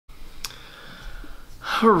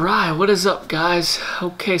Alright, what is up guys?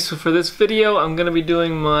 Okay, so for this video I'm going to be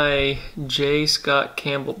doing my J. Scott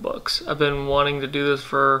Campbell books. I've been wanting to do this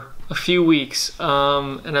for a few weeks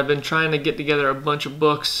and I've been trying to get together a bunch of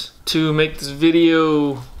books to make this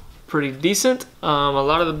video pretty decent. A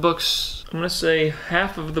lot of the books, I'm going to say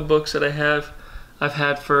half of the books that I've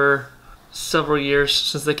had for several years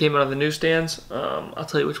since they came out of the newsstands. I'll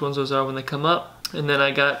tell you which ones those are when they come up. And then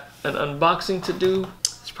I got an unboxing to do.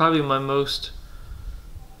 It's probably my most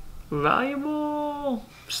valuable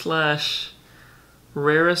slash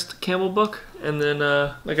rarest Campbell book, and then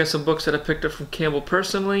I got some books that I picked up from Campbell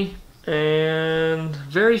personally, and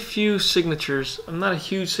very few signatures. I'm not a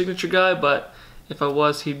huge signature guy, but if I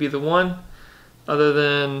was, he'd be the one. Other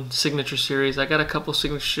than signature series, I got a couple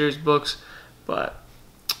signature series books, but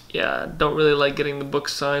yeah, I don't really like getting the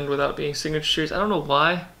books signed without being signature series. I don't know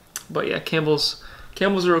why, but yeah, Campbell's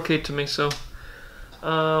are okay to me. So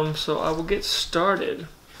I will get started.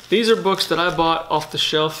 These are books that I bought off the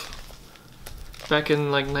shelf back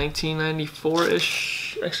in like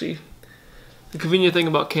 1994-ish. Actually, the convenient thing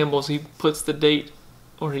about Campbell is he puts the date,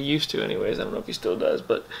 or he used to anyways, I don't know if he still does,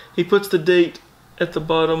 but he puts the date at the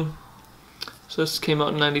bottom. So this came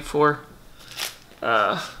out in 94.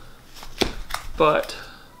 But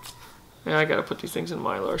yeah, I gotta put these things in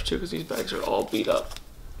Mylars too because these bags are all beat up.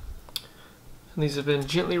 And these have been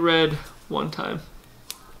gently read one time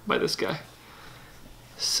by this guy.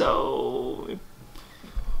 So let me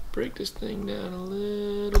break this thing down a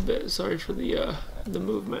little bit. Sorry for the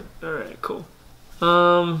movement. All right, cool.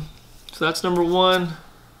 So that's number one.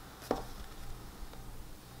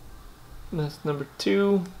 And that's number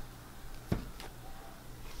two.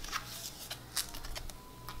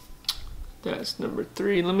 That's number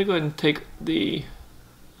three. Let me go ahead and take the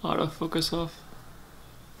autofocus off.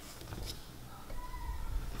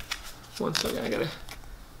 One second, I gotta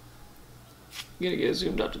get it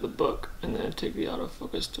zoomed out to the book and then take the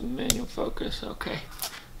autofocus to manual focus. Okay,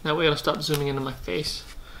 now we gotta stop zooming into my face.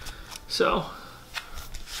 So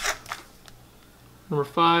number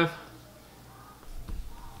five,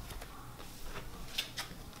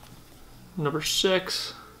 number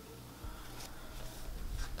six.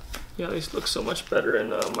 Yeah, these look so much better in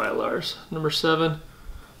Mylars. Number seven.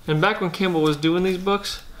 And back when Campbell was doing these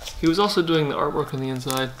books, he was also doing the artwork on the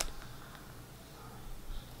inside.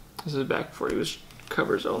 This is back before he was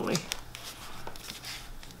covers only.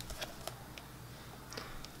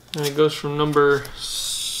 And it goes from number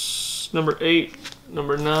 8,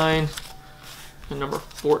 number 9, and number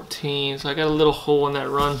 14. So I got a little hole in that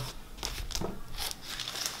run.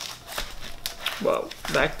 Well,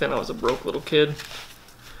 back then I was a broke little kid.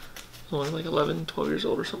 Only like 11, 12 years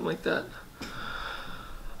old or something like that.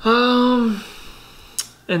 And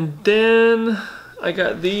then I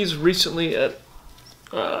got these recently at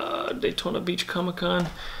Daytona Beach Comic Con.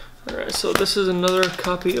 Alright, so this is another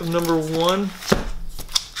copy of number one.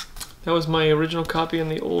 That was my original copy in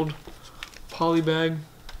the old poly bag.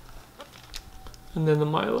 And then the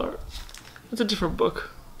Mylar. That's a different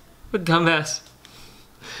book. What a dumbass.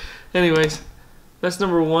 Anyways, that's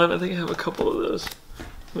number one. I think I have a couple of those.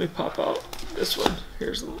 Let me pop out this one.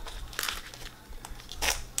 Here's them.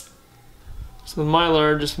 So the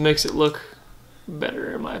Mylar just makes it look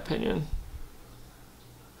better in my opinion.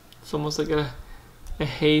 It's almost like a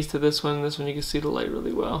haze to this one. This one you can see the light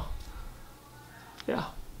really well. Yeah.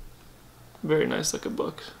 Very nice looking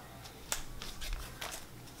book.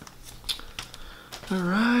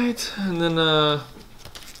 Alright, and then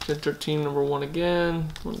Gen 13 number one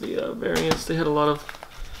again. One of the variants. They had a lot of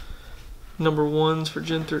number ones for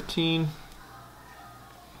Gen 13.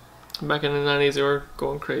 Back in the 90s they were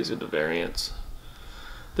going crazy with the variants.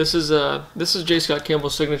 This is J. Scott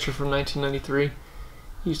Campbell's signature from 1993.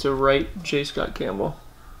 He used to write J. Scott Campbell.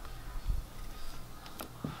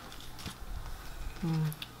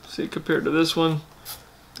 See, compared to this one,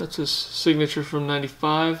 that's his signature from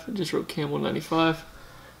 95. I just wrote Campbell 95.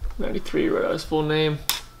 93 wrote out his full name.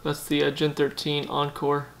 That's the Gen 13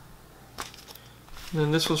 Encore. And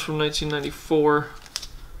then this one's from 1994.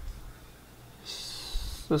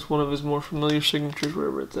 That's one of his more familiar signatures,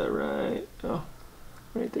 wherever it's at, right? Oh,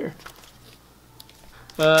 right there.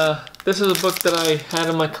 This is a book that I had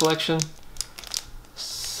in my collection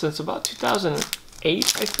since about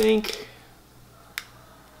 2008, I think.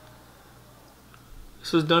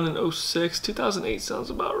 This was done in 06. 2008 sounds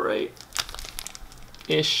about right.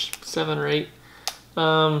 Ish, 7 or 8.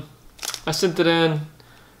 I sent it in.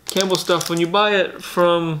 Campbell stuff, when you buy it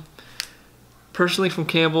from, personally from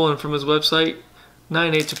Campbell and from his website,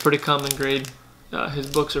 9.8's a pretty common grade. His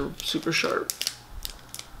books are super sharp,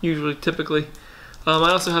 usually, typically.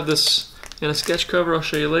 I also have this in a sketch cover I'll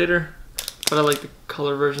show you later. but I like the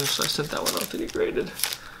color version, so I sent that one out to get graded.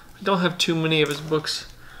 I don't have too many of his books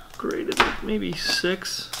graded, maybe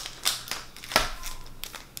 6.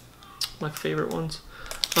 My favorite ones.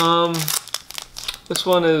 This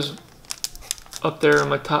one is up there in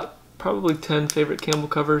my top probably 10 favorite Campbell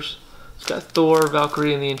covers. It's got Thor,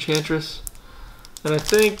 Valkyrie, and the Enchantress. And I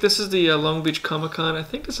think this is the Long Beach Comic Con. I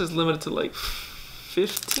think this is limited to like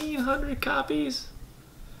 1,500 copies.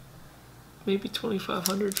 Maybe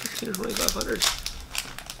 2,500, 15 or 2,500.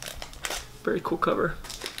 Very cool cover.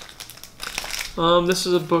 This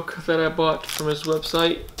is a book that I bought from his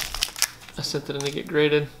website. I sent it in to get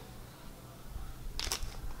graded.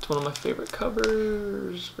 It's one of my favorite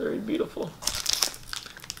covers. Very beautiful.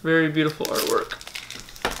 Very beautiful artwork.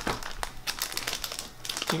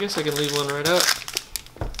 I guess I can leave one right out,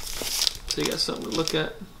 so you got something to look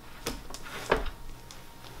at.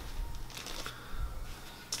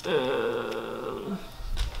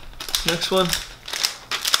 Next one.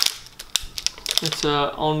 It's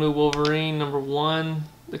All New Wolverine #1,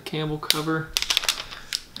 the Campbell cover.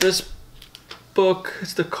 This book,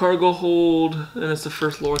 it's the cargo hold, and it's the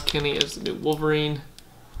first Laura Kinney as the new Wolverine.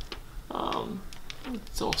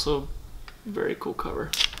 It's also a very cool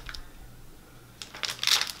cover.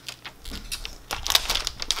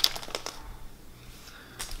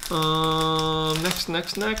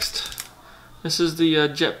 Next. This is the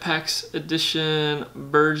Jetpacks edition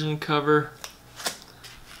Virgin cover.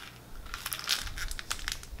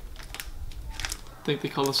 I think they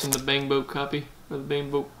call this one the Bang Boat copy, or the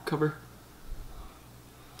Bang Boat cover.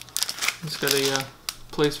 It's got a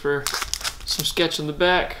place for some sketch in the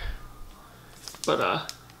back. But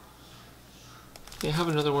yeah, I have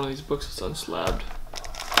another one of these books that's unslabbed.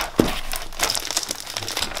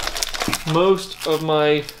 Most of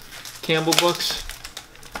my Campbell books,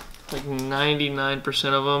 like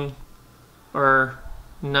 99% of them, are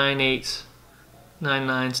 9/8s,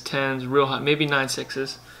 9/9s, 10s, real high, maybe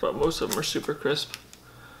 9/6s, but most of them are super crisp.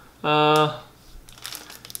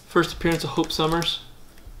 First appearance of Hope Summers,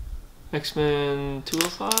 X-Men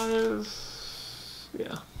 205,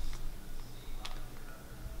 yeah.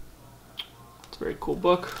 It's a very cool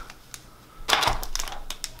book.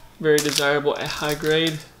 Very desirable at high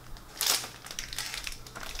grade.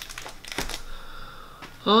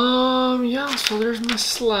 Yeah, so there's my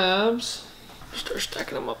slabs. Start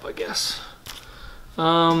stacking them up, I guess.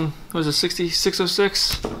 What was it,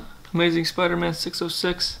 606? Amazing Spider-Man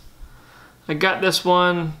 606. I got this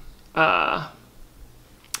one.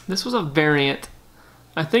 This was a variant.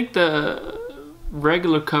 I think the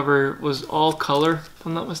regular cover was all color, if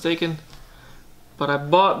I'm not mistaken. But I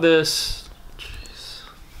bought this, jeez,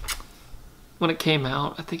 when it came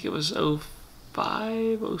out. I think it was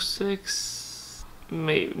 05, 06.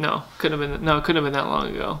 Maybe, no, couldn't have been, no, it couldn't have been that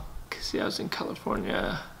long ago. Cause yeah, I was in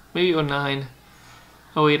California. Maybe 09,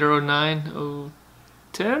 08 or 09,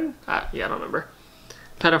 010? Yeah, I don't remember.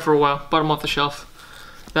 Had it for a while, bought them off the shelf.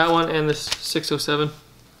 That one and this 607.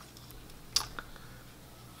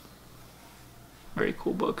 Very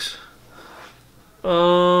cool books.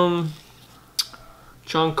 John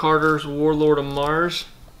Carter's Warlord of Mars.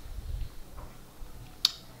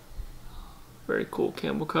 Very cool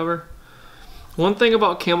Campbell cover. One thing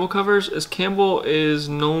about Campbell covers is Campbell is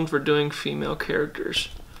known for doing female characters.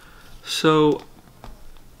 So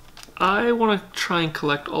I want to try and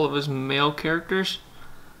collect all of his male characters,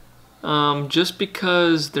 just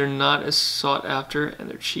because they're not as sought after and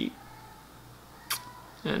they're cheap.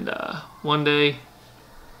 And one day,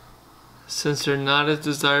 since they're not as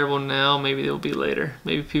desirable now, maybe they'll be later.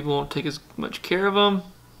 Maybe people won't take as much care of them.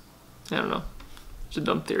 I don't know. It's a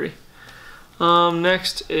dumb theory.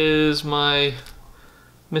 Next is my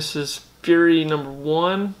Mrs. Fury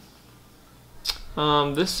 #1.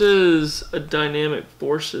 This is a Dynamic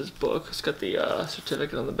Forces book. It's got the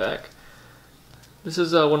certificate on the back. This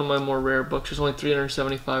is one of my more rare books. There's only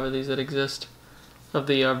 375 of these that exist, of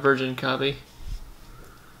the Virgin copy.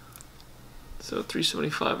 So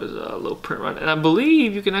 375 is a low print run. And I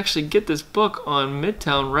believe you can actually get this book on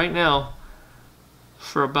Midtown right now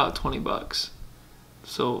for about 20 bucks.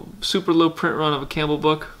 So super low print run of a Campbell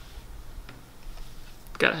book.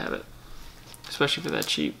 Gotta have it, especially for that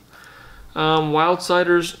cheap.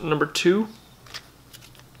 Wildsiders #2.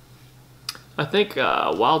 I think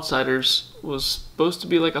Wildsiders was supposed to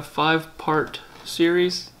be like a 5-part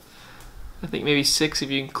series. I think maybe 6 if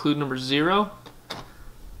you include #0.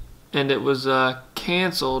 And it was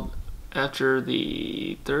canceled after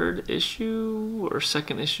the 3rd issue or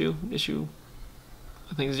 2nd issue.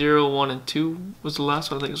 I think 0, 1, and 2 was the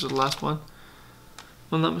last one. I think this was the last one,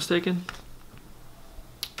 if I'm not mistaken.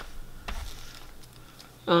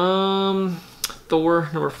 Thor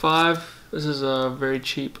 #5. This is a very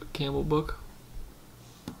cheap Campbell book.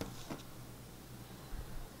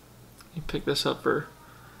 You pick this up for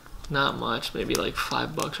not much, maybe like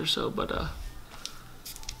 $5 or so, but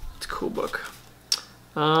it's a cool book.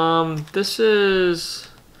 This is,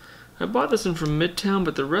 I bought this one from Midtown,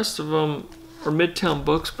 but the rest of them are Midtown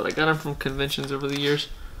books, but I got them from conventions over the years.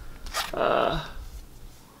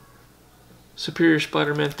 Superior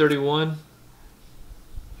Spider-Man 31.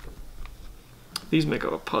 These make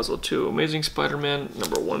up a puzzle too. Amazing Spider-Man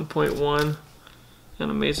number 1.1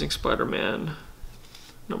 and Amazing Spider-Man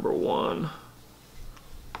number 1.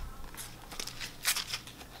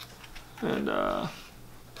 And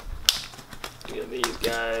get these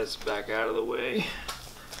guys back out of the way.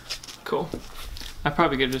 Cool. I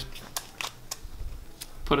probably could just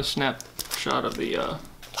put a snapshot of the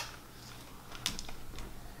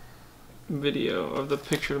video of the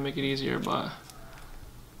picture to make it easier, but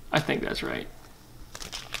I think that's right.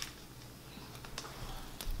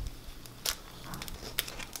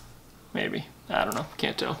 Maybe. I don't know.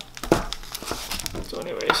 Can't tell. So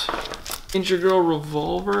anyways. Danger Girl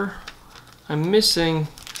Revolver. I'm missing,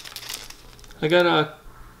 I got a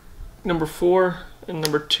number 4 and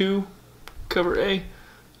number 2 cover A.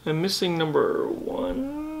 I'm missing number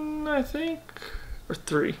 1, I think, or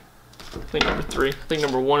 3. I think number 3. I think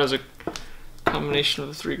number 1 is a combination of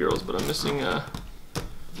the 3 girls, but I'm missing the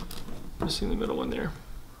middle one there.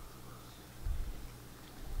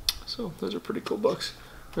 So those are pretty cool books.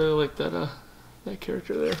 Really like that that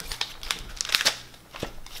character there.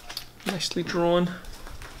 Nicely drawn.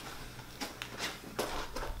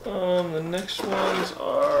 The next ones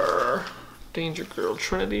are Danger Girl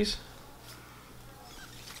Trinities.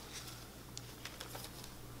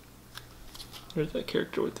 There's that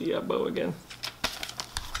character with the bow again.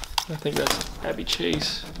 I think that's Abby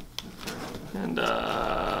Chase. And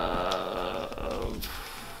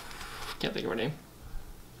can't think of her name.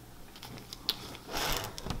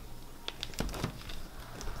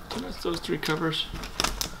 So that's those 3 covers.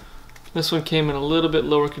 This one came in a little bit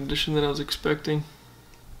lower condition than I was expecting.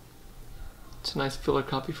 It's a nice filler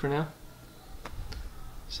copy for now.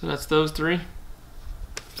 So that's those 3.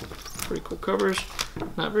 Pretty cool covers.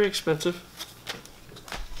 Not very expensive.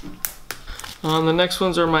 The next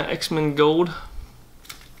ones are my X-Men Gold.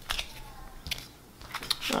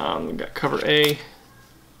 We got cover A,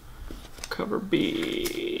 cover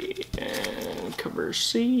B, and cover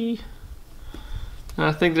C. And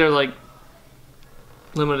I think they're like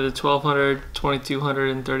limited to 1,200, 2,200,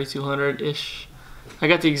 and 3,200-ish. I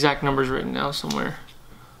got the exact numbers written down somewhere.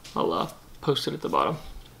 I'll post it at the bottom.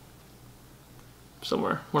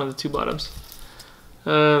 Somewhere, one of the 2 bottoms.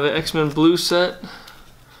 The X-Men Blue set,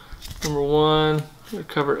 number 1,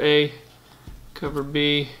 cover A, cover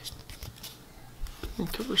B,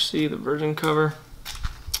 and cover C, the Virgin cover.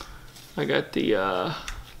 I got the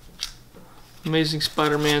Amazing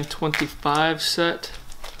Spider-Man 25 set.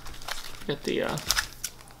 Got the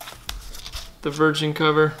Virgin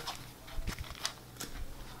cover,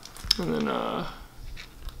 and then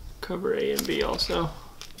cover A and B also.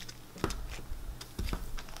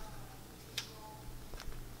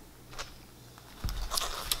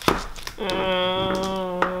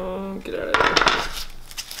 Get out of there.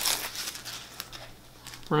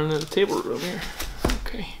 Running out of table room here.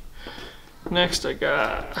 Okay. Next I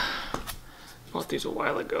bought these a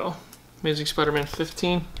while ago. Amazing Spider-Man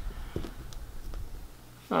 15.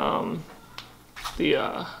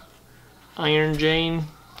 The Iron Jane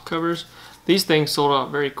covers. These things sold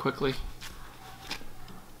out very quickly.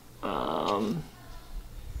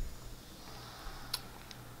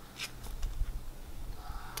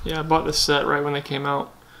 Yeah, I bought this set right when they came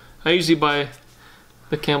out. I usually buy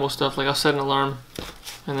the Campbell stuff, like I'll set an alarm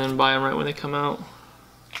and then buy them right when they come out.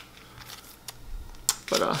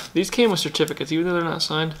 But these came with certificates, even though they're not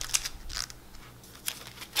signed.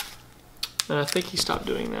 And I think he stopped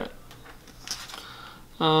doing that.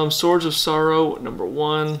 Swords of Sorrow, number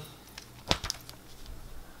 1.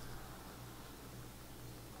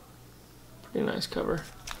 Pretty nice cover.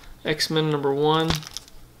 X-Men number 1.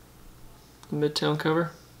 The Midtown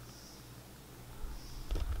cover.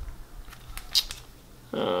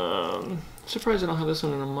 Surprised I don't have this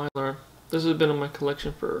one in a Mylar. This has been in my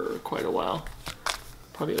collection for quite a while.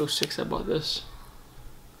 Probably 06 I bought this.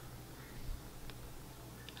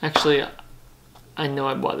 Actually, I know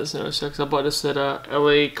I bought this in 06. I bought this at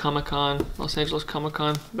LA Comic-Con, Los Angeles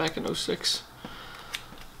Comic-Con back in 06.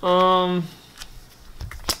 The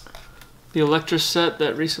Elektra set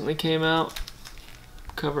that recently came out.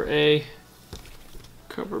 Cover A,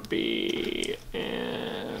 cover B,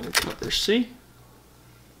 and cover C.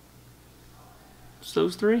 It's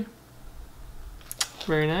those 3.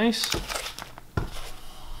 Very nice.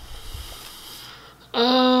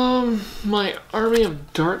 My Army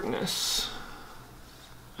of Darkness.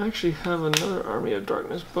 I actually have another Army of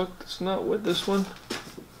Darkness book that's not with this one.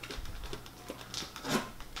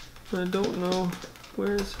 I don't know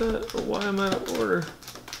where it's at or why I'm out of order.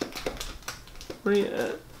 Where are you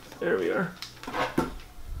at? There we are.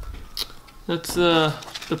 That's the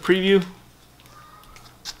preview.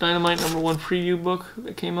 Dynamite #1 preview book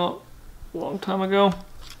that came out a long time ago.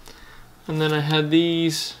 And then I had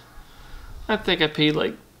these. I think I paid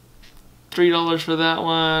like $3 for that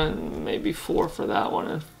one, maybe $4 for that one,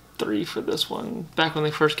 and $3 for this one, back when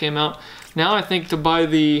they first came out. Now I think to buy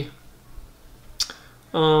the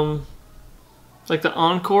like the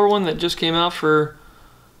Encore one that just came out for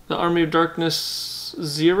the Army of Darkness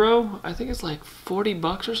 0, I think it's like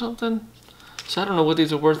 $40 or something. So I don't know what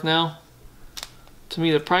these are worth now. To me,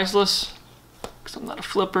 they're priceless, because I'm not a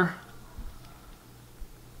flipper.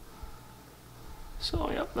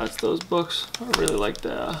 So yep, that's those books. I really liked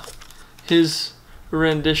his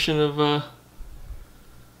rendition of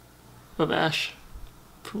Ash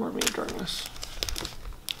from Army of Darkness.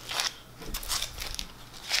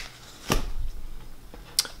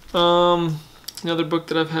 Another book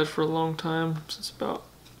that I've had for a long time, since about,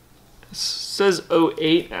 it says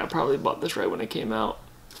 08. I probably bought this right when it came out.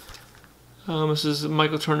 This is a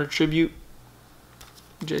Michael Turner tribute.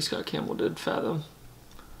 J. Scott Campbell did Fathom.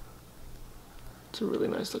 It's a really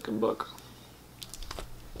nice looking book.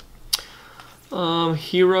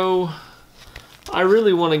 Hero. I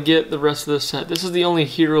really want to get the rest of the set. This is the only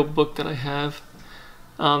Hero book that I have.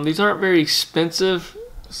 These aren't very expensive,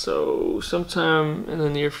 so sometime in the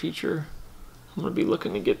near future I'm going to be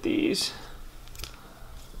looking to get these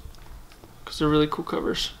because they're really cool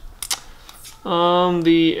covers.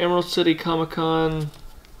 The Emerald City Comic-Con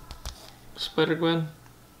Spider-Gwen.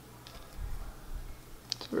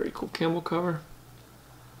 It's a very cool Campbell cover.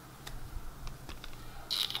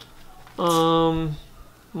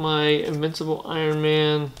 My Invincible Iron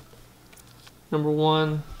Man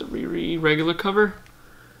 #1, the Riri regular cover.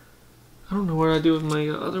 I don't know what I do with my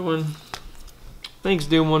other one. Thanks,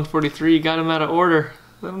 Doom 143. Got him out of order.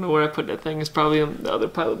 I don't know where I put that thing. It's probably in the other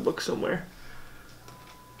pile of books somewhere.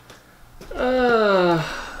 Let's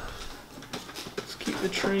keep the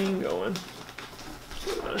train going.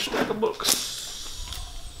 Got a stack of books.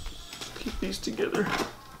 Keep these together.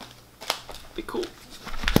 Be cool.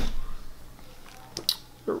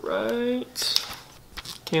 Alright.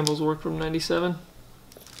 Campbell's work from '97.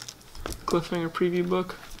 Cliffhanger preview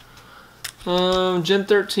book. Gen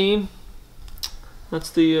 13.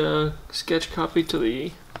 That's the sketch copy to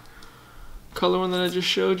the color one that I just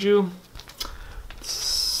showed you.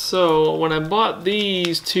 So when I bought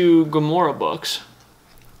these two Gamora books,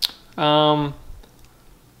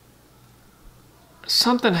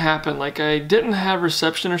 something happened. Like I didn't have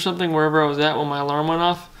reception or something wherever I was at when my alarm went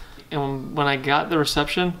off. And when I got the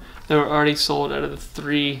reception, they were already sold out of the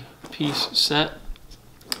 3-piece set.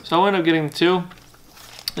 So I ended up getting the 2.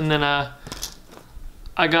 And then I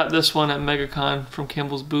got this one at MegaCon from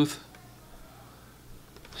Campbell's booth.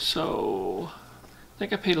 So I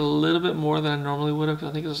think I paid a little bit more than I normally would have.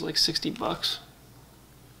 I think it was like $60.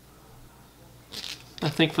 I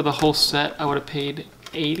think for the whole set I would have paid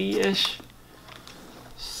 80-ish.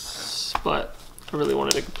 But I really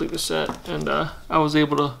wanted to complete the set, and I was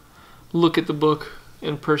able to look at the book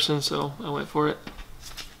in person, so I went for it.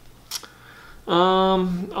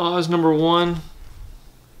 Oz #1.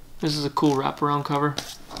 This is a cool wraparound cover,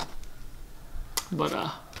 but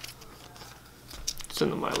it's in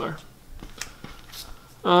the Mylar.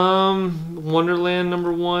 Wonderland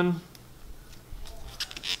 #1.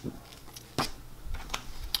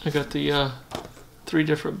 I got the 3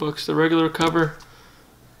 different books: the regular cover,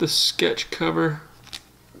 the sketch cover,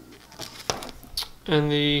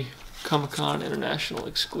 and the Comic-Con International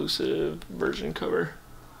exclusive version cover.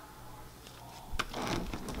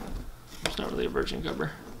 It's not really a version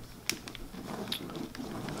cover.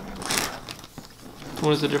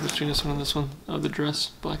 What is the difference between this one and this one? Oh, the dress,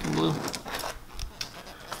 black and blue.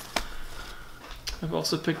 I've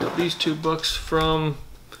also picked up these 2 books from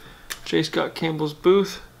J. Scott Campbell's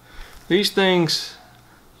booth. These things,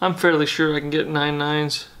 I'm fairly sure I can get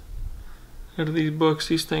 9.9s out of these books.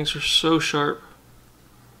 These things are so sharp.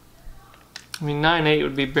 I mean, 9.8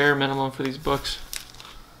 would be bare minimum for these books,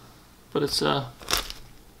 but it's yeah,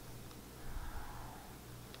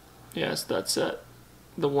 it's that set,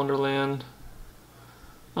 the Wonderland.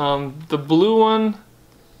 The blue one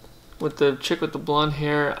with the chick with the blonde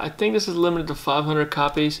hair, I think this is limited to 500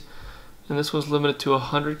 copies, and this one's limited to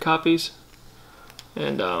 100 copies.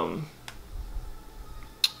 And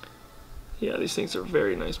Yeah, these things are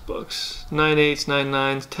very nice books. 9/8s,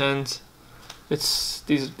 9/9s, 10s.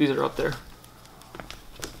 These are up there.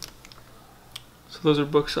 So those are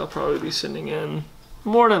books I'll probably be sending in.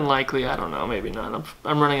 More than likely, I don't know, maybe not.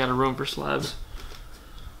 I'm running out of room for slabs.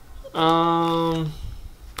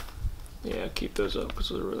 Yeah, keep those up because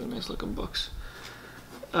those are really nice looking books.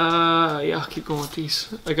 Yeah, I'll keep going with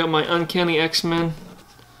these. I got my Uncanny X-Men,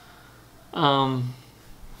 and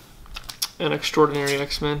Extraordinary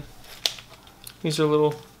X-Men. These are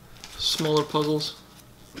little smaller puzzles.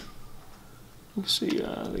 You can see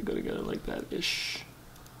they go together like that-ish.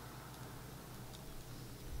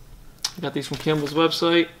 I got these from Campbell's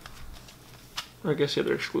website. Or I guess, yeah,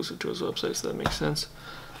 they're exclusive to his website, so that makes sense.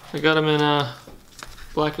 I got them in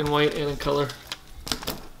black and white and in color.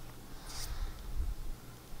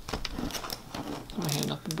 I'm gonna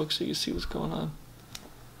hand out the book so you can see what's going on.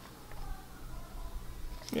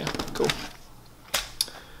 Yeah, cool.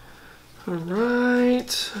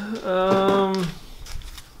 Alright.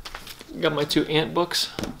 Got my 2 ant books.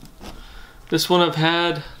 This one I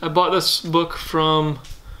bought this book from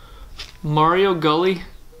Mario Gully.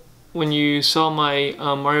 When you saw my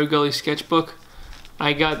Mario Gully sketchbook,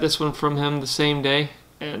 I got this one from him the same day,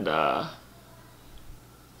 and I've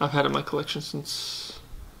had it in my collection since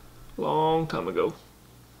a long time ago.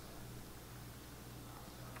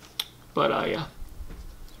 But yeah,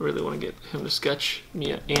 I really want to get him to sketch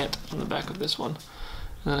me an ant on the back of this one.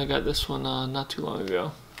 And then I got this one not too long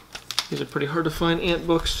ago. These are pretty hard to find ant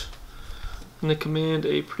books, and they command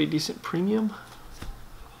a pretty decent premium.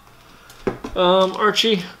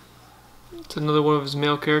 Archie, it's another one of his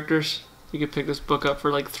male characters. You could pick this book up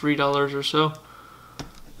for like $3 or so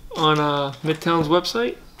on Midtown's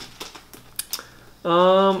website.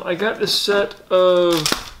 I got this set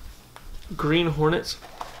of Green Hornets.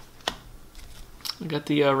 I got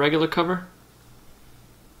the regular cover,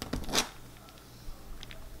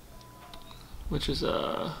 which is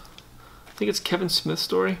I think it's Kevin Smith's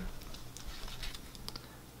story.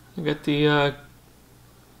 I got the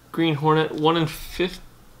Green Hornet 1 in 50.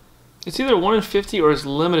 It's either 1 in 50 or it's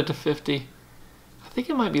limited to 50. I think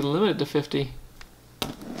it might be limited to 50.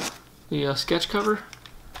 The sketch cover.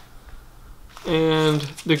 And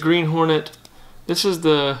the Green Hornet. This is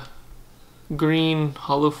the green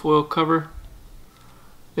hollow foil cover.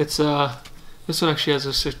 It's this one actually has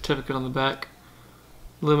a certificate on the back.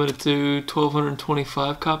 Limited to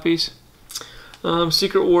 1,225 copies.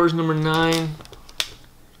 Secret Wars number 9.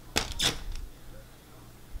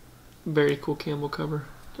 Very cool Campbell cover.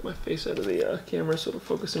 Get my face out of the camera so it'll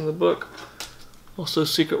focus on the book. Also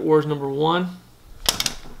Secret Wars number 1.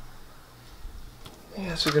 Yeah,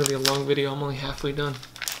 this is going to be a long video. I'm only halfway done.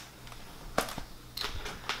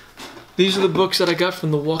 These are the books that I got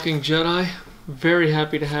from The Walking Jedi. Very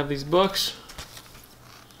happy to have these books.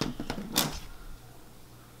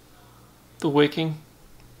 The Waking.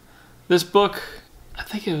 This book, I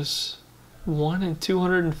think it was 1 in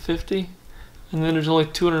 250. And then there's only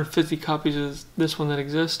 250 copies of this one that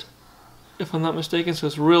exist, if I'm not mistaken. So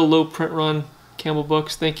it's real low print run Campbell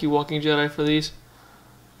books. Thank you, Walking Jedi, for these.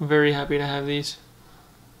 I'm very happy to have these.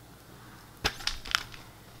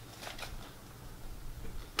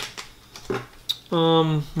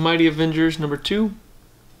 Mighty Avengers number 2.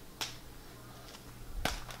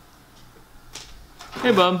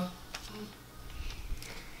 Hey, Bob.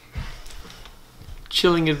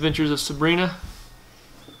 Chilling Adventures of Sabrina.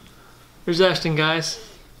 There's Ashton, guys.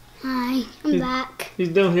 Hi, I'm back. He's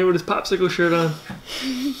down here with his popsicle shirt on.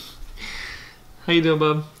 How you doing,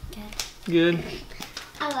 Bob? Good. Good?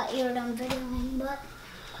 I thought you were done videoing, but...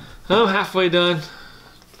 I'm halfway done.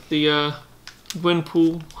 The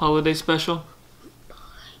Winpool holiday special.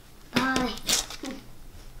 Bye.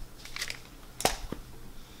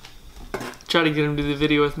 Tried to get him to do the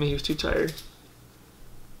video with me, he was too tired.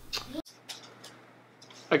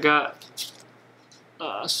 I got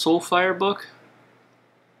Soulfire book.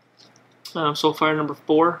 Soulfire number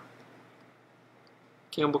 4.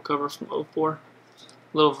 Campbell cover from 04.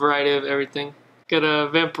 A little variety of everything. Got a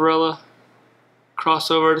Vampirella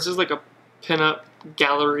crossover. This is like a pinup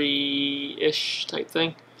gallery-ish type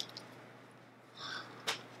thing.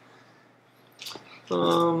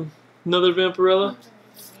 Another Vampirella.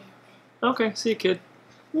 Okay, see you, kid.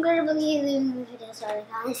 I'm gonna be leaving the video, sorry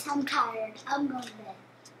guys. I'm tired. I'm going to bed.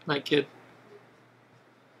 Night, kid.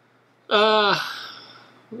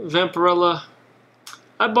 Vampirella.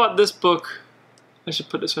 I bought this book. I should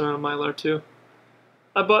put this one on a Mylar too.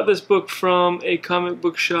 I bought this book from a comic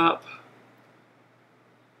book shop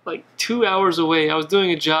like 2 hours away. I was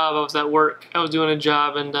doing a job. I was at work. I was doing a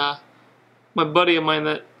job, and my buddy of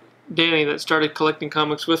mine, Danny, that started collecting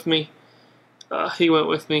comics with me, he went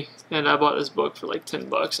with me, and I bought this book for like 10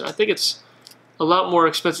 bucks. And I think it's a lot more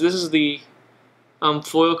expensive. This is the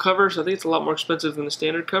foil cover, so I think it's a lot more expensive than the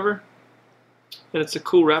standard cover. And it's a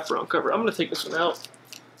cool wraparound cover. I'm going to take this one out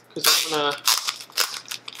because I'm going to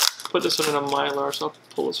put this one in a Mylar, so I'll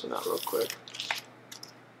pull this one out real quick.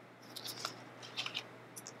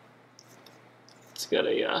 It's got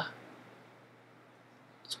a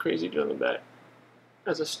it's crazy doing the back. It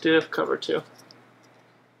has a stiff cover too.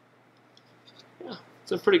 Yeah,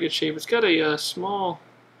 it's in pretty good shape. It's got a small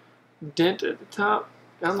dent at the top.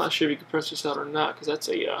 I'm not sure if you can press this out or not because that's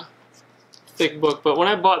a thick book. But when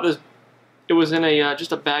I bought this, it was in a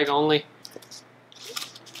just a bag only.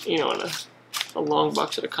 You know, in a long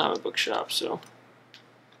box at a comic book shop. So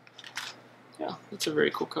yeah, it's a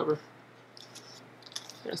very cool cover.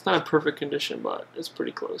 Yeah, it's not in perfect condition, but it's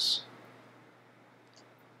pretty close.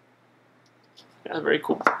 Yeah, very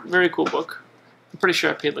cool book. I'm pretty sure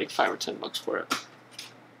I paid like 5 or 10 bucks for it.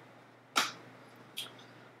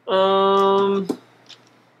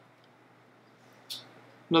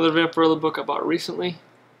 Another Vampirella book I bought recently.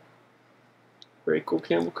 Very cool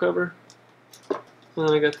Campbell cover. And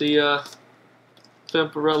then I got the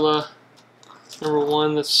Vampirella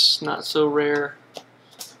 #1 that's not so rare.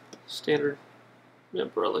 Standard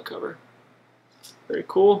Vampirella cover. Very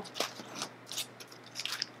cool.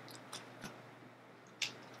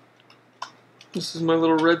 This is my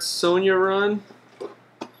little Red Sonja run.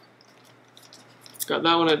 Got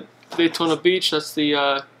that one at Daytona Beach. That's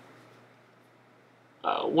the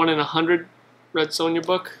 1 in 100 Red Sonja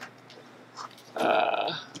book.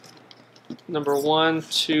 Number 1,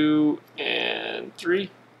 2, and 3.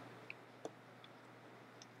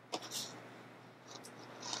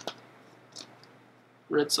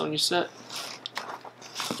 Red Sonja set.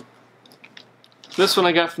 This one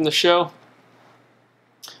I got from the show.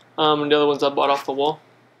 And the other ones I bought off the wall.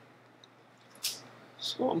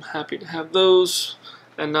 So I'm happy to have those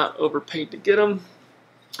and not overpaid to get them.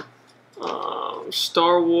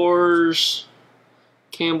 Star Wars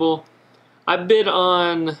Campbell. I bid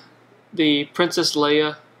on the Princess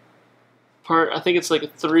Leia part. I think it's like a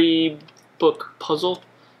 3-book puzzle.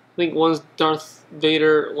 I think one's Darth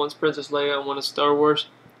Vader, one's Princess Leia, and one is Star Wars.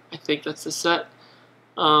 I think that's the set.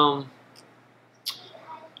 And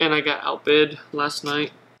I got outbid last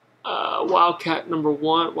night. Wildcats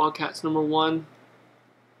 #1.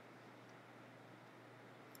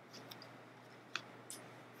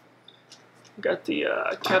 Got the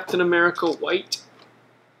Captain America White.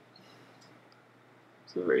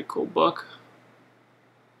 It's a very cool book.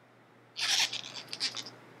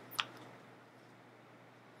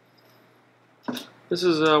 This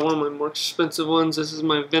is one of my more expensive ones. This is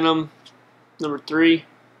my Venom #3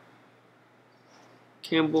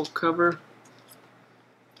 Campbell cover.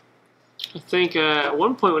 I think at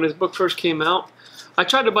one point when his book first came out, I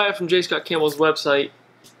tried to buy it from J. Scott Campbell's website,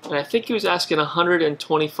 and I think he was asking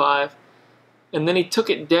 $125, and then he took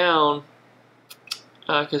it down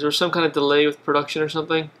because there was some kind of delay with production or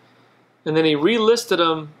something, and then he relisted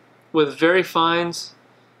them with very fines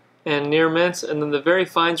and near mints, and then the very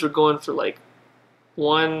fines were going for like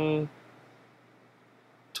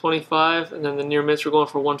 $125, and then the near mints were going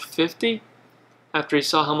for $150 after he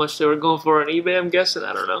saw how much they were going for on eBay, I'm guessing.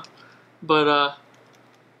 I don't know. But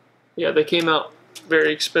yeah, they came out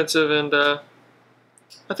very expensive, and I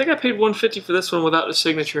think I paid $150 for this one without the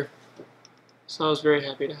signature. So I was very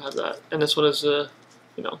happy to have that. And this one is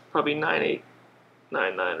you know, probably 98,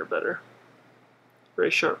 99 or better.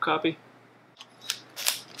 Very sharp copy.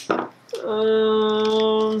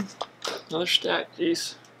 Another stack,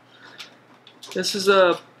 geez. This is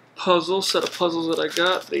a set of puzzles that I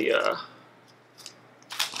got.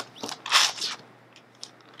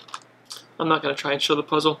 I'm not going to try and show the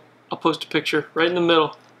puzzle. I'll post a picture right in the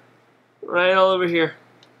middle. Right all over here.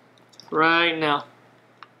 Right now.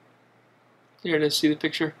 There it is, see the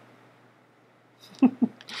picture?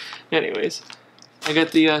 Anyways, I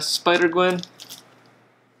got the Spider-Gwen.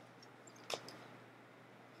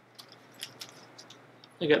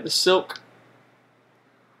 I got the Silk.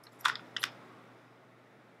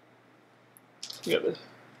 I got the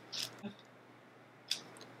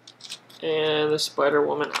and the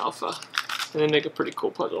Spider-Woman Alpha. And they make a pretty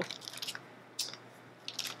cool puzzle.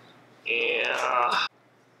 Yeah.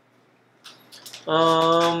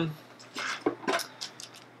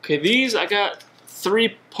 Okay, these I got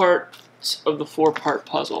 3 parts of the 4-part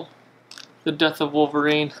puzzle. The Death of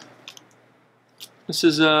Wolverine. This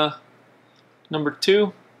is number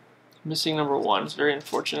 2. Missing number 1. It's very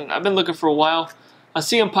unfortunate. I've been looking for a while. I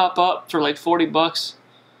see them pop up for like 40 bucks,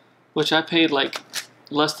 which I paid like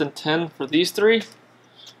less than 10 for these 3.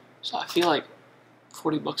 So I feel like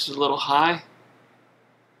 40 bucks is a little high.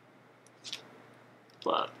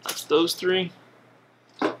 but that's those three.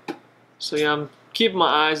 So yeah, I'm keeping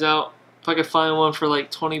my eyes out. If I could find one for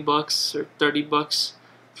like 20 bucks or 30 bucks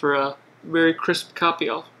for a very crisp copy,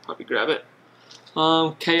 I'll probably grab it.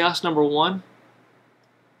 Chaos #1.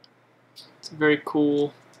 It's a very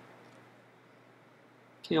cool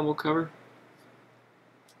Campbell cover.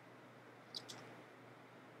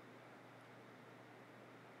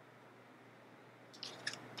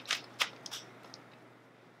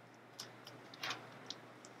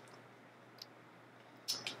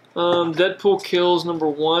 Deadpool Kills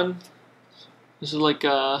 #1. This is like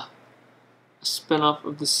a spin-off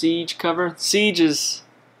of the Siege cover. Siege is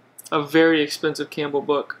a very expensive Campbell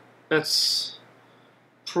book. That's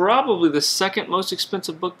probably the second most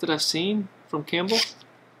expensive book that I've seen from Campbell.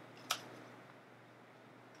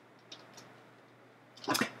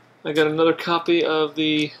 I got another copy of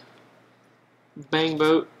the Bang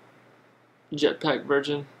Boat Jetpack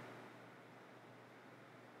version.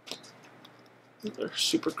 Another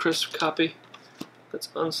super crisp copy that's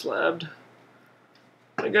unslabbed.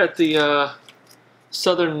 I got the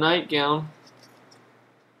Southern Nightgown.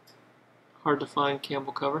 Hard to find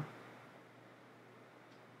Campbell cover.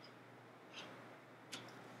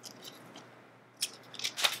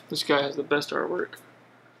 This guy has the best artwork.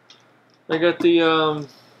 I got the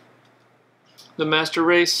Master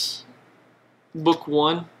Race Book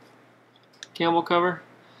 1 Campbell cover.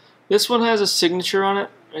 This one has a signature on it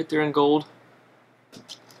right there in gold.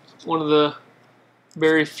 One of the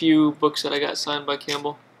very few books that I got signed by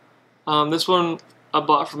Campbell. This one I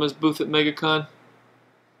bought from his booth at MegaCon.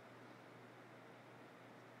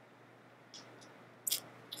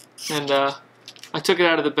 And I took it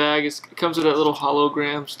out of the bag. It comes with that little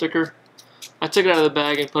hologram sticker. I took it out of the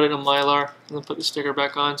bag and put it in a Mylar and then put the sticker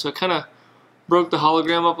back on. So it kind of broke the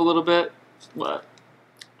hologram up a little bit, but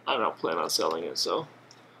I don't plan on selling it, so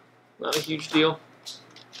not a huge deal.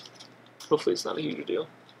 Hopefully it's not a huge deal.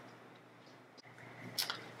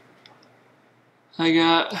 I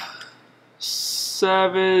got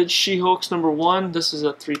Savage She-Hulks #1. This is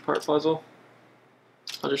a 3-part puzzle.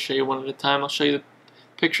 I'll just show you one at a time. I'll show you the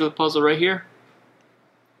picture of the puzzle right here.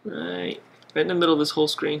 Right in the middle of this whole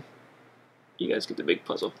screen. You guys get the big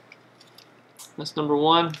puzzle. That's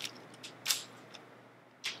 #1.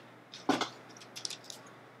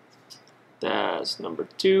 That's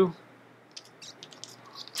 #2.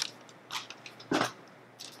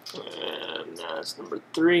 And that's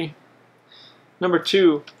 #3.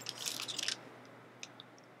 #2.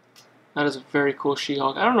 That is a very cool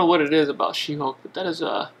She-Hulk. I don't know what it is about She-Hulk, but that is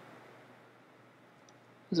a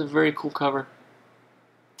very cool cover.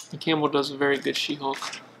 And Campbell does a very good She-Hulk.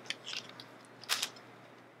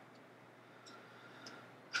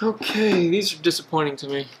 Okay, these are disappointing to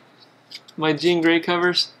me. My Jean Grey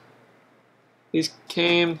covers. These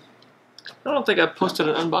came. I don't think I posted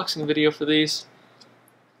an unboxing video for these.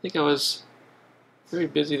 I think I was very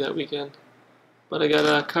busy that weekend. But I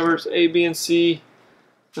got covers A, B, and C.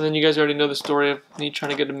 And then you guys already know the story of me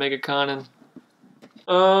trying to get to MegaCon.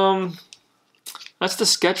 And that's the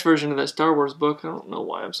sketch version of that Star Wars book. I don't know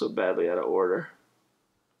why I'm so badly out of order.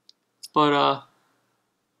 But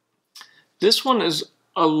this one is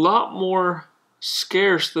a lot more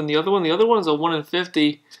scarce than the other one. The other one is a 1 in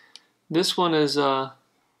 50. This one is a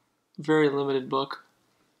very limited book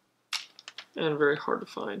and very hard to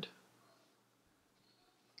find.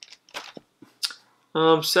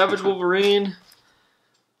 Savage Wolverine,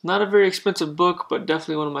 not a very expensive book, but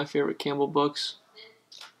definitely one of my favorite Campbell books.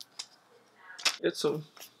 Get some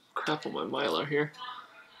crap on my Mylar here.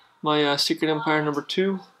 My Secret Empire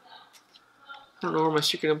 #2. I don't know where my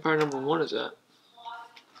Secret Empire #1 is at.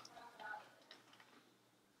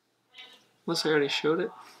 Unless I already showed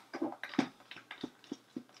it.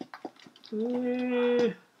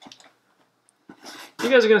 You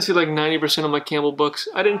guys are going to see like 90% of my Campbell books.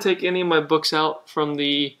 I didn't take any of my books out from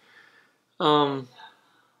the... I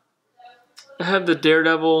have the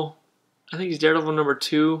Daredevil. I think it's Daredevil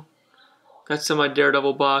 #2. That's in my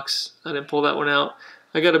Daredevil box. I didn't pull that one out.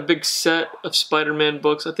 I got a big set of Spider-Man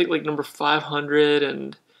books. I think like number 500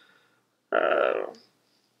 and...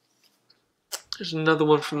 there's another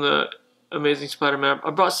one from the Amazing Spider-Man. I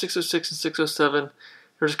brought 606 and 607.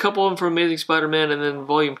 There's a couple of them for Amazing Spider-Man, and then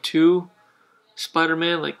Volume 2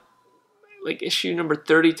 Spider-Man, like issue number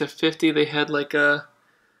 30 to 50, they had like a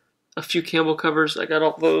few Campbell covers. I got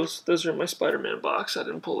all those. Those are in my Spider-Man box. I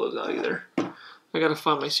didn't pull those out either. I gotta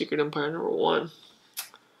find my Secret Empire #1.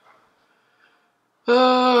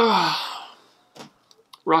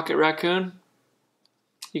 Rocket Raccoon.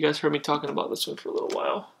 You guys heard me talking about this one for a little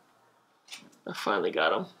while. I finally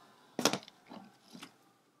got them.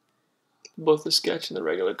 Both the sketch and the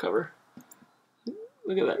regular cover.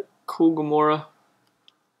 Look at that cool Gamora.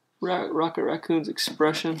 Rocket Raccoon's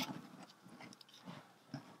expression.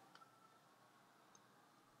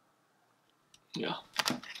 Yeah.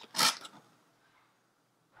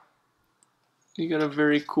 You got a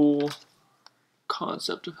very cool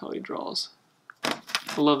concept of how he draws. I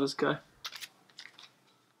love this guy.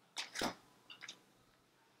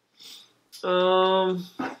 I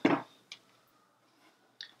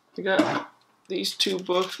got these two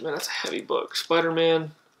books. Man, that's a heavy book.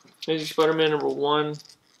 Spider-Man, Amazing Spider-Man #1,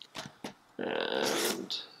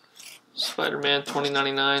 and Spider-Man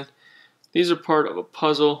 2099. These are part of a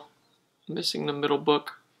puzzle. I'm missing the middle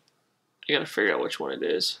book. I gotta figure out which one it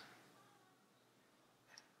is.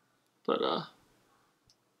 But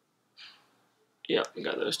yeah, I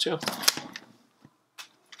got those two.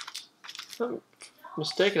 If I'm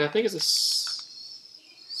mistaken, I think it's a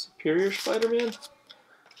Superior Spider-Man.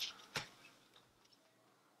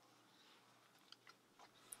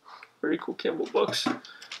 Very cool Campbell books.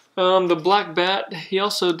 The Black Bat, he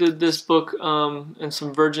also did this book and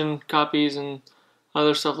some Virgin copies and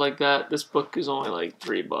other stuff like that. This book is only like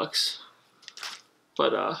 $3.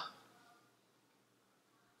 But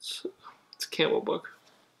it's a Campbell book.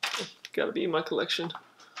 Gotta be in my collection.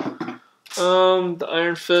 The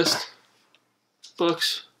Iron Fist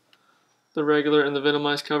books, the regular and the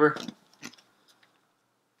Venomized cover.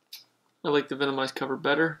 I like the Venomized cover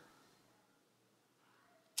better.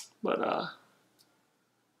 But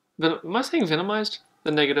am I saying Venomized?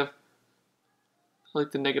 The negative. I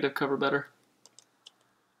like the negative cover better.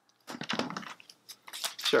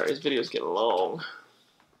 Sorry, this video's getting long.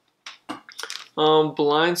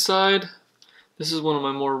 Blindside. This is one of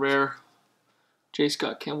my more rare J.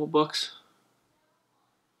 Scott Campbell books.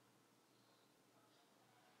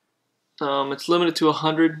 It's limited to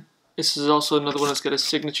 100. This is also another one that's got a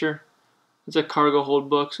signature. It's a cargo hold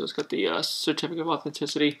book, so it's got the certificate of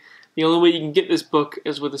authenticity. The only way you can get this book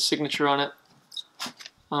is with a signature on it.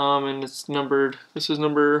 And it's numbered, this is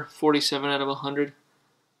number 47 out of 100.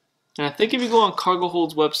 And I think if you go on Cargo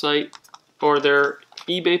Hold's website or their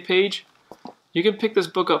eBay page, you can pick this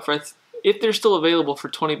book up for, if they're still available, for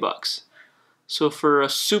 $20. So for a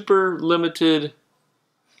super limited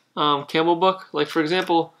Campbell book, like for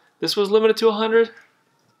example, this was limited to 100.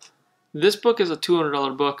 This book is a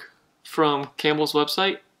 $200 book from Campbell's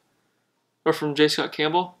website, or from J. Scott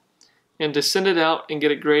Campbell. And to send it out and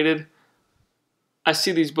get it graded, I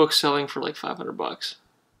see these books selling for like $500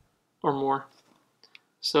 or more.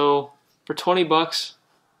 So for $20,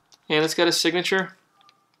 and it's got a signature,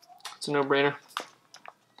 it's a no-brainer.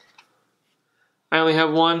 I only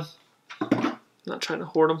have one. Not trying to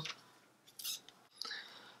hoard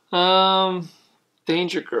them.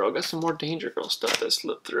 Danger Girl. Got some more Danger Girl stuff that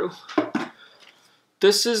slipped through.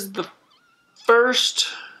 This is the first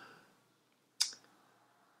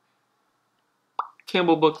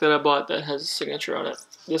Campbell book that I bought that has a signature on it.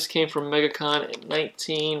 This came from MegaCon in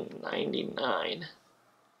 1999.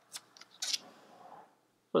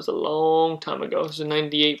 It was a long time ago. It was a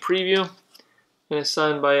 98 preview, and it's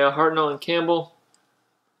signed by Hartnell and Campbell.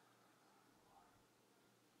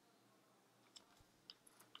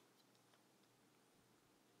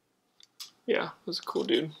 Yeah, it was a cool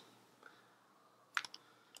dude.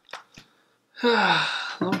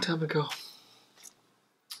 Long time ago.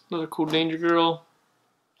 Another cool Danger Girl.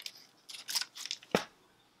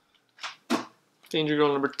 Danger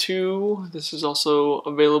Girl #2. This is also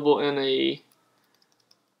available in a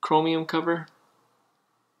chromium cover.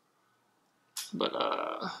 But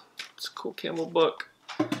it's a cool Campbell book.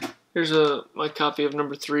 Here's my copy of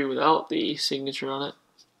 #3 without the signature on it.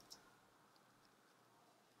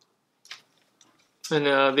 And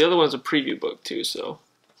the other one's a preview book too, so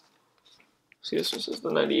see, this one says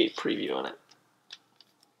the 98 preview on it.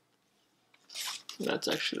 And that's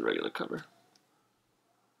actually the regular cover.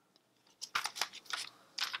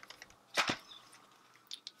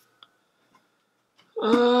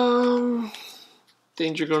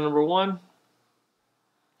 Danger Girl #1.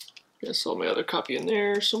 I saw my other copy in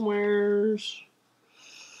there somewheres.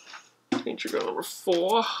 Danger Girl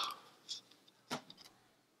 #4.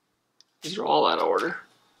 These are all out of order.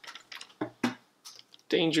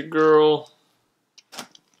 Danger Girl.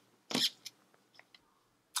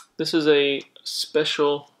 This is a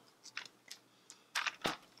special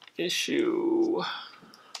issue.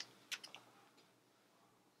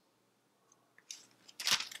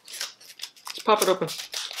 Let's pop it open.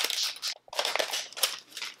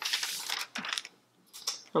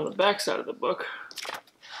 On the back side of the book,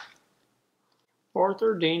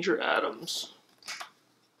 Arthur Danger Adams.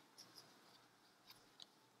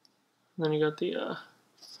 And then you got the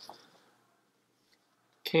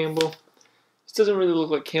Campbell. This doesn't really look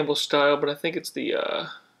like Campbell style, but I think it's the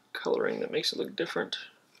coloring that makes it look different.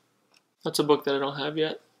 That's a book that I don't have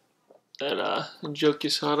yet. That Joe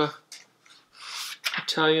Quesada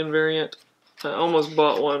Italian variant. I almost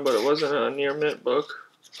bought one, but it wasn't a near mint book.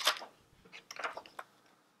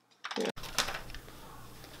 Yeah.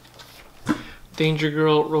 Danger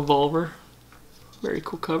Girl Revolver. Very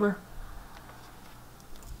cool cover.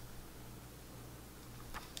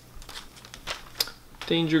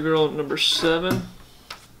 Danger Girl number 7.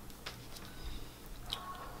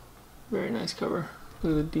 Very nice cover.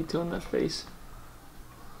 Look at the detail on that face.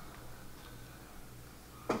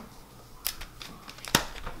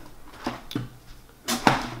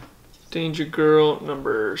 Danger Girl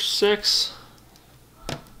number 6.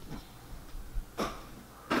 I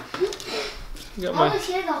was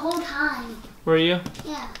here the whole time. Were you?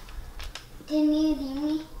 Yeah. Didn't you hear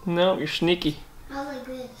me? No, you're sneaky. I was like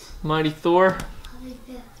this. Mighty Thor. I was like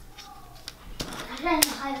this. I tried to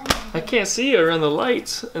hide my I can't see you around the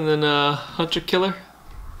lights. And then Hunter Killer.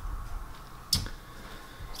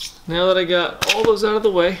 Now that I got all those out of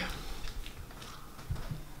the way,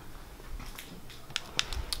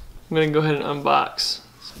 I'm going to go ahead and unbox.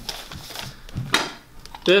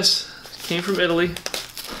 This came from Italy.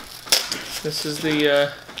 This is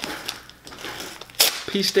the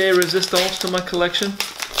piece de resistance to my collection.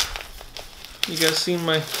 You guys seen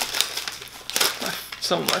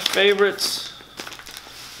some of my favorites.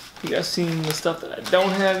 You guys seen the stuff that I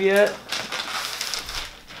don't have yet.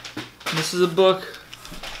 This is a book.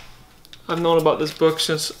 I've known about this book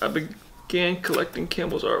since I began collecting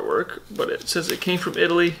Campbell's artwork, but since it came from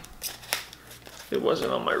Italy, it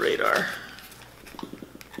wasn't on my radar.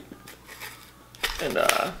 And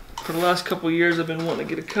for the last couple years, I've been wanting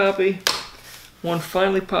to get a copy. One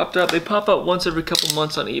finally popped up. They pop up once every couple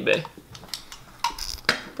months on eBay.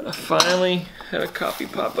 But I finally had a copy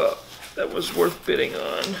pop up that was worth bidding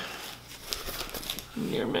on.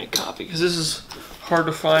 Near mint copy, because this is hard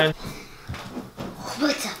to find.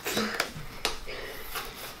 What's up?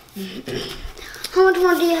 How much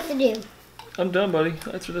more do you have to do? I'm done, buddy.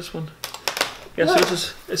 That's for this one. Yeah, so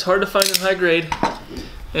it's hard to find in high grade.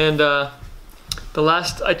 And the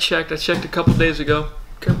last I checked a couple days ago.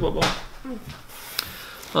 Careful, Bubba.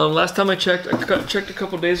 Last time I checked a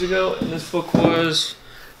couple days ago, and this book there's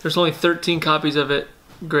only 13 copies of it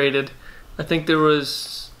graded. I think there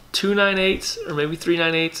was 2 9/8s or maybe 3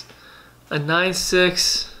 9/8s, a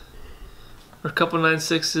 9.6, or a couple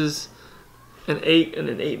 9.6s, an 8 and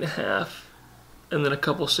an 8.5, and then a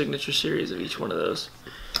couple signature series of each one of those.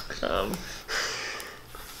 But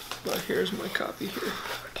here's my copy here.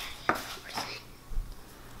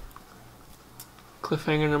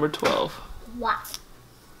 Cliffhanger number 12. Wow.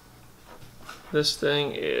 This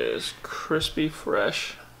thing is crispy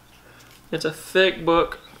fresh. It's a thick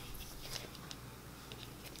book.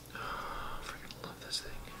 I freaking love this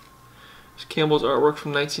thing. It's Campbell's artwork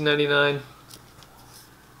from 1999.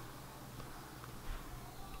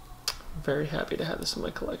 I'm very happy to have this in my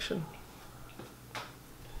collection.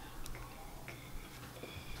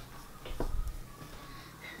 I'm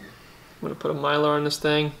going to put a Mylar on this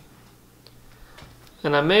thing.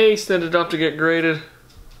 And I may send it off to get graded.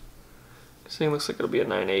 This thing looks like it'll be a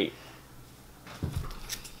 9.8.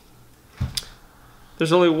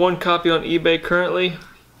 There's only one copy on eBay currently.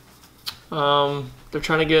 They're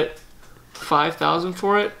trying to get 5,000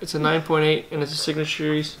 for it. It's a 9.8 and it's a signature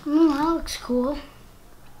series. That looks cool.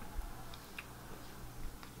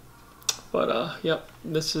 But yep,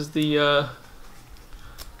 this is the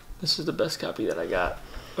best copy that I got,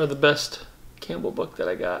 or the best Campbell book that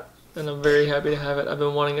I got, and I'm very happy to have it. I've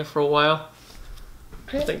been wanting it for a while.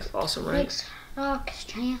 I think it's awesome, right? Rick Rocks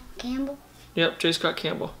Campbell. Yep, J. Scott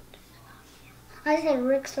Campbell. I said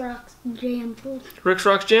Rick Rocks Jamble. Rick's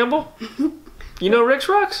Rocks Jamble? You know Rick's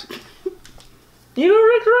Rocks? You know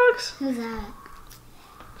Rick's Rocks? Who's that?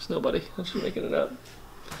 There's nobody. I'm just making it up.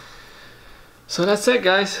 So that's it,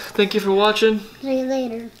 guys. Thank you for watching. See you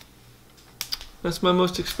later. That's my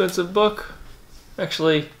most expensive book.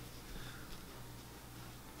 Actually,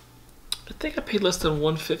 I think I paid less than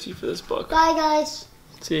 $150 for this book. Bye, guys.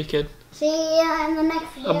 See you, kid. See ya in the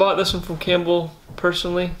next video. I bought this one from Campbell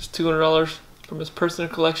personally. It's $200 from his personal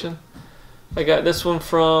collection. I got this one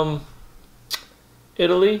from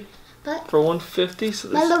Italy for $150. So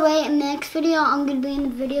by the way, in the next video, I'm gonna be in the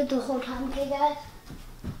video the whole time, okay, guys?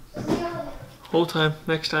 See you later. Whole time,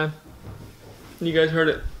 next time. You guys heard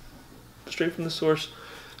it straight from the source.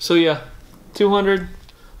 So yeah, 200,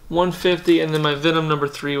 150, and then my Venom number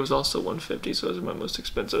 3 was also 150. So those are my most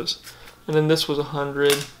expensives. And then this was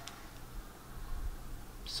 100.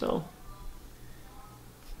 So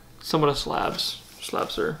some of the slabs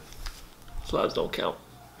are Slabs don't count.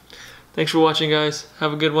 Thanks for watching, guys.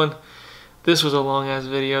 Have a good one. This was a long ass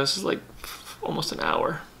video. This is like almost an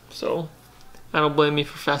hour. So I don't blame me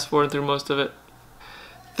for fast forwarding through most of it.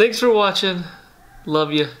 Thanks for watching.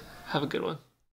 Love you. Have a good one.